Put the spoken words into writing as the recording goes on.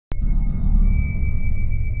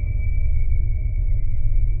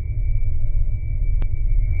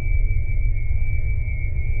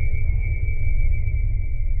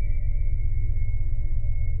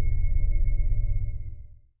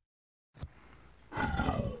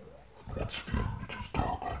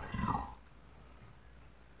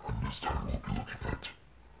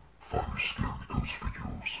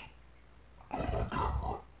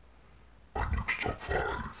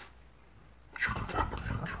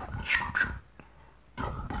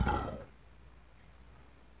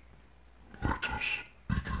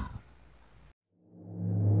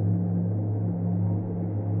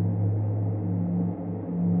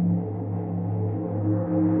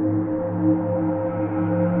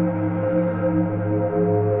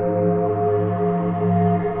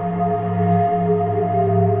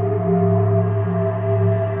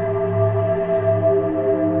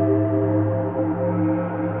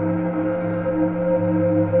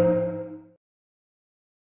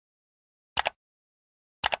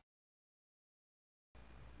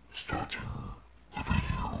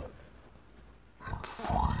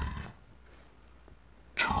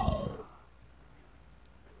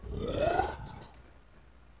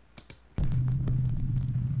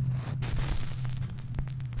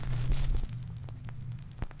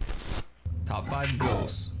unidentified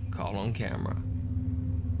ghost caught on camera.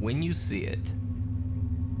 When you see it.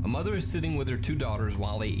 A mother is sitting with her two daughters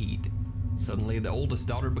while they eat. Suddenly, the oldest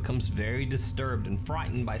daughter becomes very disturbed and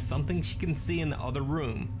frightened by something she can see in the other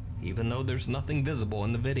room, even though there's nothing visible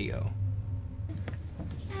in the video.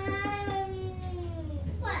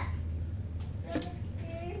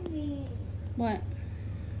 What?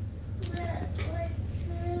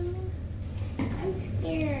 I'm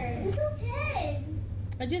scared. It's okay.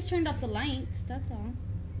 I just turned off the lights, that's all.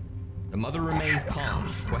 The mother remains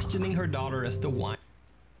calm, questioning her daughter as to why.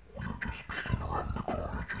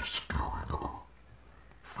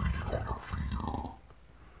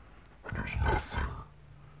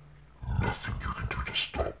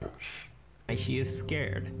 She is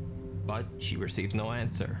scared, but she receives no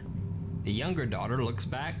answer. The younger daughter looks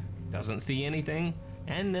back, doesn't see anything,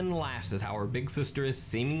 and then laughs at how her big sister is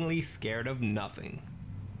seemingly scared of nothing.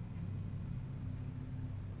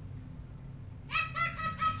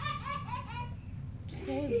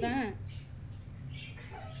 What was that?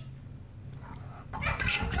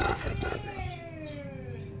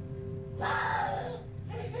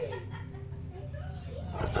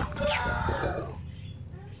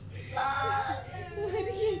 What are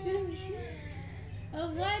you doing? Oh,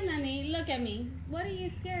 what, Nani? Look at me. What are you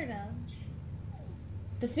scared of?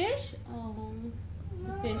 The fish? Oh,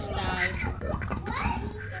 the fish died.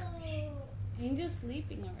 Angel's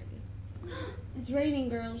sleeping already. It's raining,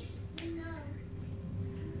 girls.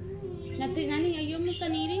 Nani, are you almost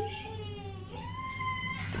done eating?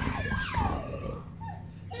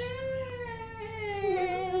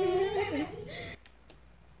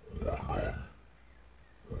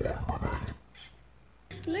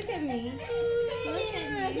 Look at me. Look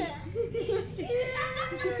at me.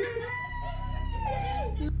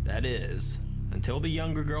 That is, until the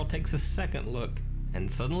younger girl takes a second look, and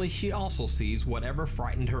suddenly she also sees whatever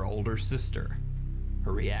frightened her older sister.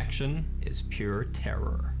 Her reaction is pure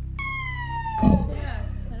terror. Turn around.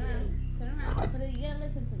 Turn around. You gotta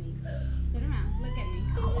listen to me. Turn around. Look at me.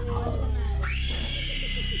 What's the matter?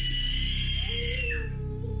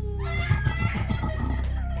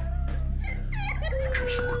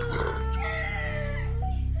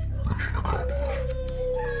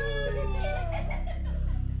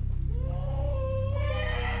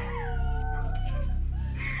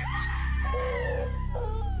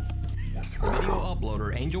 The video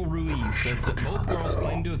uploader Angel Ruiz says that both girls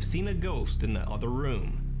claim to have seen a ghost in the other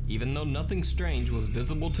room, even though nothing strange was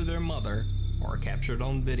visible to their mother or captured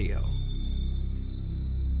on video.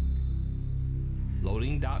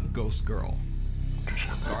 Loading dock ghost girl.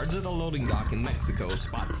 Guards at a loading dock in Mexico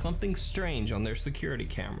spot something strange on their security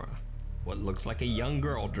camera. What looks like a young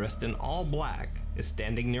girl dressed in all black is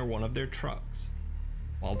standing near one of their trucks.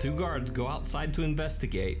 While two guards go outside to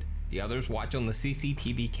investigate, the others watch on the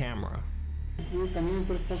CCTV camera.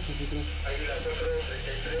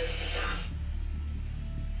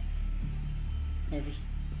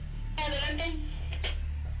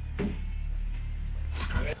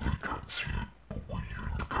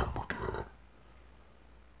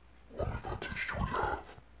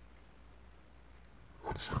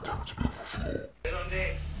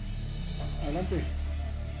 Adelante.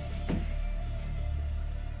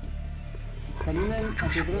 Caminen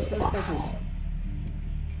hacia atrás 3 pasos.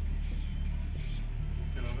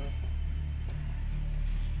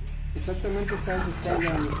 Exactamente está en su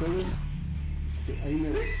espalda, ustedes. Ahí me...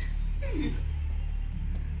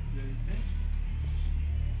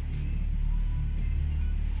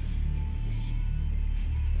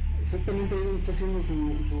 Exactamente ahí está haciendo su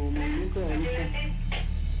movimiento ahorita.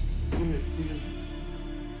 Diles.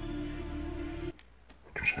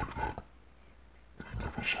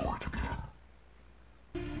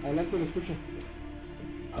 Adelante, lo escucho.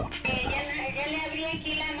 Ya le abrí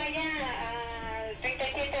aquí la malla al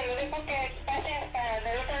 37, lo dejo que pase hasta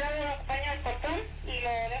del otro lado, lo acompaño al portón y lo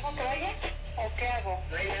dejo que vaya, ¿o qué hago?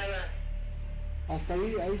 No hay nada. Hasta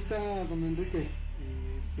ahí está don Enrique.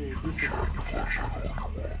 Dice. Está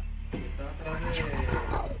atrás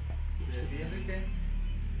de ti, Enrique.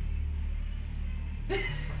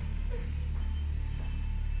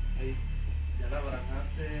 Ahí, ya la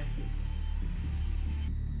abrazaste.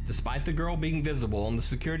 Despite the girl being visible on the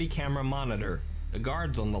security camera monitor, the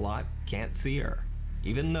guards on the lot can't see her,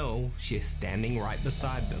 even though she is standing right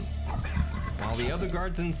beside them. While the other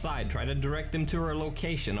guards inside try to direct them to her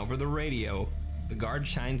location over the radio, the guard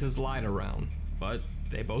shines his light around, but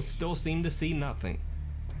they both still seem to see nothing.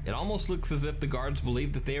 It almost looks as if the guards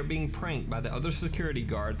believe that they are being pranked by the other security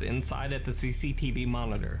guards inside at the CCTV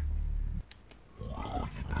monitor.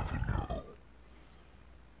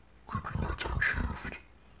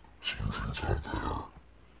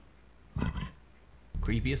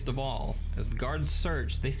 Creepiest of all, as the guards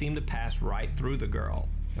search, they seem to pass right through the girl,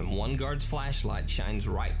 and one guard's flashlight shines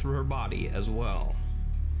right through her body as well.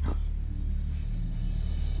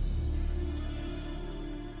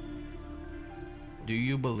 Do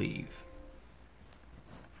you believe?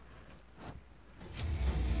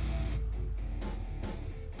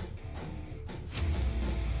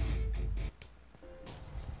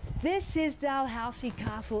 This is Dalhousie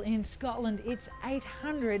Castle in Scotland. It's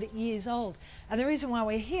 800 years old. And the reason why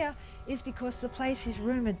we're here is because the place is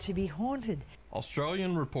rumoured to be haunted.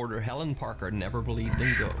 Australian reporter Helen Parker never believed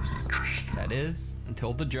in ghosts. That is,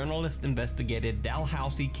 until the journalist investigated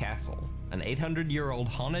Dalhousie Castle, an 800-year-old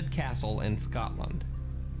haunted castle in Scotland.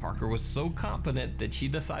 Parker was so confident that she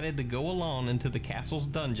decided to go alone into the castle's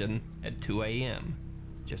dungeon at 2 a.m.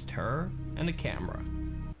 Just her and a camera.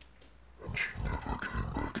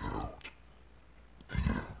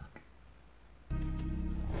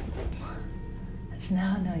 It's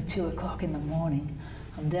now nearly 2 o'clock in the morning.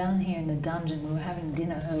 I'm down here in the dungeon. We were having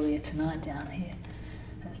dinner earlier tonight down here.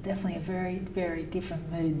 It's definitely a very, very different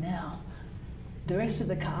mood now. The rest of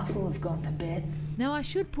the castle have gone to bed. Now I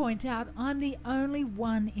should point out I'm the only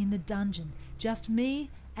one in the dungeon. Just me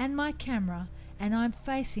and my camera, and I'm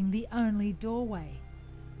facing the only doorway.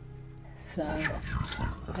 So,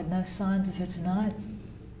 had no signs of her tonight.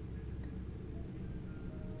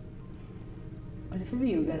 But if ever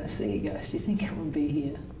you were going to see a ghost, do you think it would be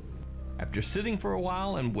here? After sitting for a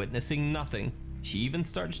while and witnessing nothing, she even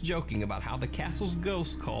starts joking about how the castle's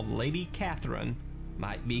ghost, called Lady Catherine,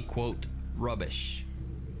 might be, quote, rubbish.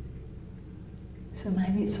 So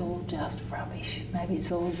maybe it's all just rubbish. Maybe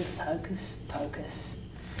it's all just hocus pocus.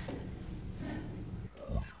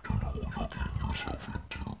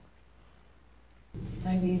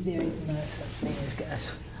 Maybe there is no such thing as ghosts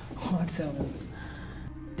whatsoever.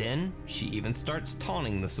 Then she even starts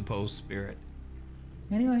taunting the supposed spirit.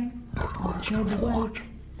 Anyway, I've heard the wait.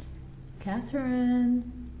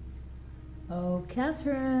 Catherine! Oh,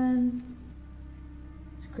 Catherine!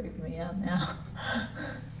 It's creeping me out now.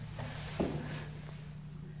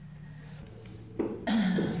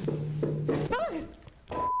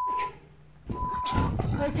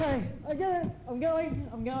 Okay, I get it. I'm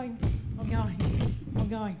going.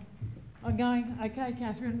 Okay,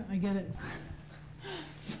 Catherine, I get it.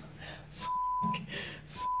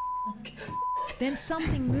 Then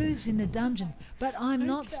something moves in the dungeon, but I'm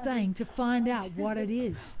not staying to find out what it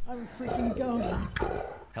is. I'm freaking going.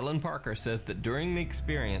 Helen Parker says that during the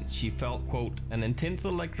experience she felt, quote, an intense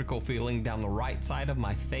electrical feeling down the right side of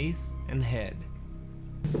my face and head.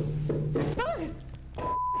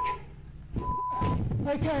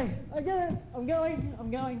 Okay, I get it. I'm going.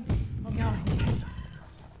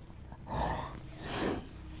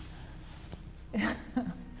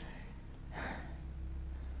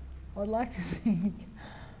 I'd like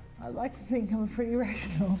to think I'm a pretty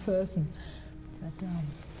rational person, but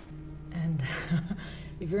and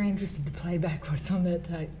if you're interested to play back what's on that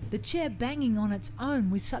tape. The chair banging on its own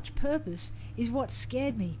with such purpose is what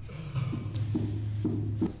scared me.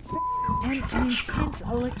 And an intense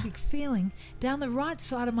electric feeling down the right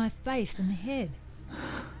side of my face and head.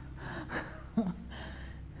 I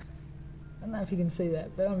don't know if you can see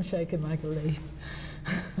that, but I'm shaking like a leaf.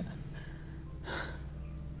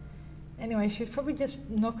 Anyway, she was probably just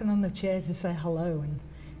knocking on the chair to say hello and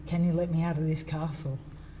can you let me out of this castle?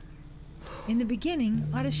 In the beginning,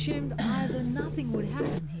 I'd assumed either nothing would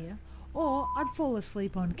happen here or I'd fall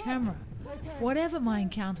asleep on camera. Whatever my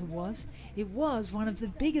encounter was, it was one of the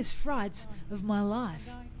biggest frights of my life.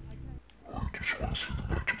 I just want to see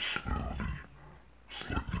the light just slowly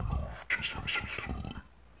slipping off just ever so slowly.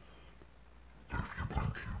 If you're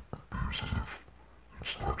blinking, it appears as if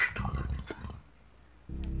it's not doing anything.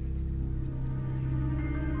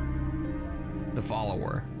 The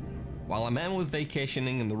follower. While a man was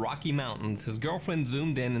vacationing in the Rocky Mountains, his girlfriend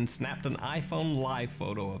zoomed in and snapped an iPhone live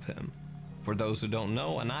photo of him. For those who don't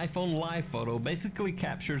know, an iPhone live photo basically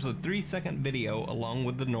captures a 3-second video along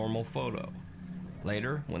with the normal photo.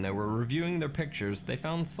 Later, when they were reviewing their pictures, they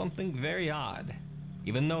found something very odd.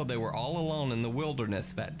 Even though they were all alone in the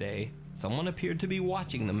wilderness that day, someone appeared to be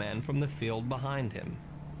watching the man from the field behind him.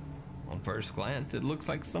 On first glance, it looks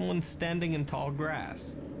like someone standing in tall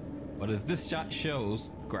grass. But as this shot shows,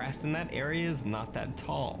 grass in that area is not that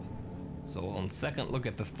tall. So on second look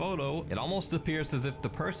at the photo, it almost appears as if the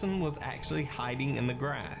person was actually hiding in the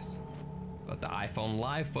grass. But the iPhone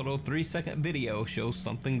live photo 3-second video shows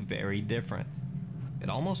something very different. It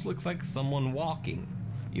almost looks like someone walking,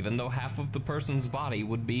 even though half of the person's body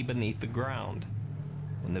would be beneath the ground.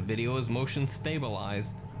 When the video is motion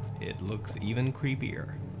stabilized, it looks even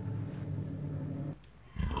creepier.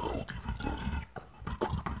 I'll give it the lead, but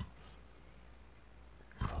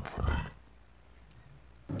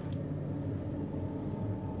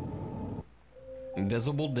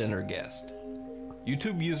Invisible dinner guest.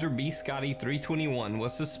 YouTube user bscotty321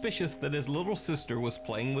 was suspicious that his little sister was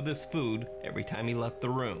playing with his food every time he left the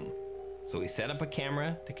room, so he set up a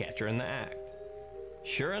camera to catch her in the act.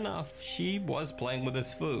 Sure enough, she was playing with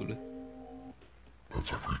his food.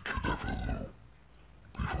 That's every kid ever know.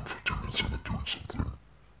 Leave him for 2 minutes and they're doing something.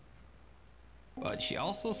 But she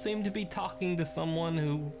also seemed to be talking to someone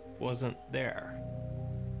who wasn't there.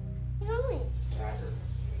 Mommy.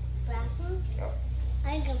 Bathroom? Yep.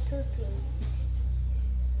 I go poo-poo.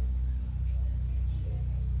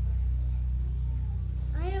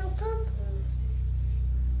 I don't poo-poo.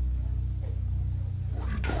 What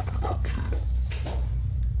are you talking about, kid?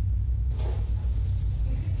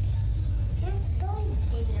 Just going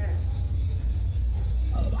dinner.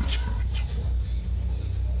 Always right.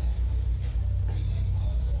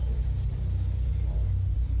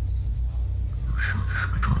 You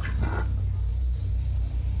should be drinking that.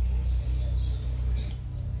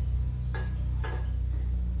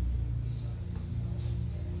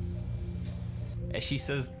 As she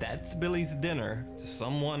says that's Billy's dinner to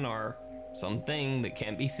someone or something that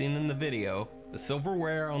can't be seen in the video, the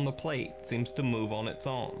silverware on the plate seems to move on its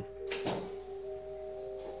own.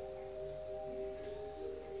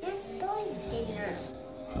 Just going dinner.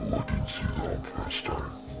 Oh, I didn't see that first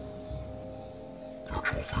time. The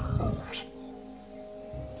actual thing moves.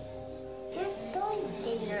 Just going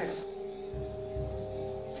dinner.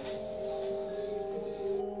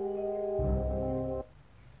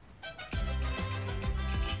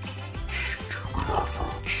 Stupid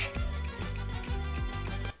efforts.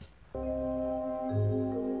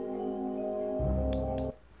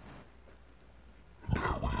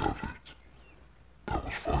 There we have it. That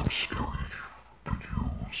was far scary to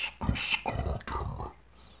use a skull camera.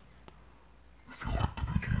 If you liked the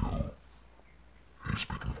video, hey,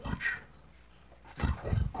 speaking of which, the third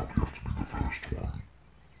one probably have to be the first one.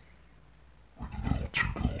 When the little two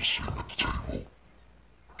girls sit at the table,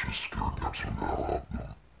 just scaring the absolute hell out of me.